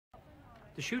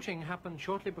The shooting happened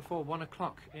shortly before 1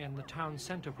 o'clock in the town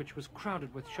centre, which was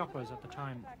crowded with shoppers at the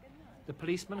time. The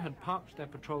policemen had parked their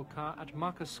patrol car at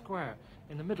Marcus Square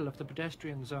in the middle of the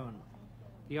pedestrian zone.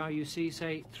 The RUC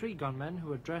say 3 gunmen who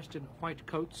were dressed in white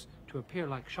coats to appear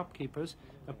like shopkeepers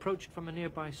approached from a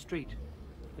nearby street.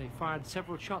 They fired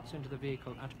several shots into the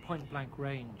vehicle at point-blank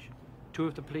range. 2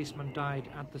 of the policemen died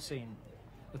at the scene.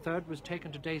 The 3rd was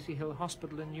taken to Daisy Hill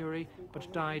Hospital in Newry,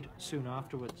 but died soon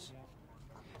afterwards.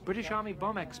 British Army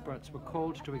bomb experts were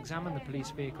called to examine the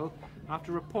police vehicle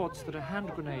after reports that a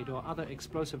hand grenade or other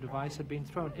explosive device had been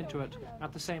thrown into it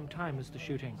at the same time as the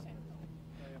shooting.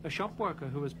 A shop worker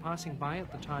who was passing by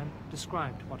at the time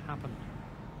described what happened.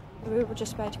 We were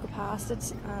just about to go past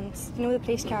it, and the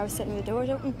police car was sitting with the doors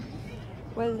open.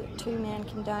 Well, 2 men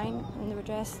came down and they were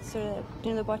dressed sort of,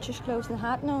 the butcher's clothes and the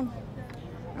hat on,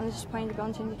 and they just pointed the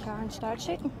guns in the car and started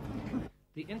shooting.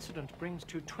 The incident brings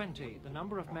to 20 the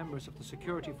number of members of the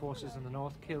security forces in the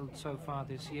north killed so far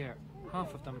this year,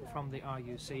 half of them from the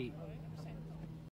RUC.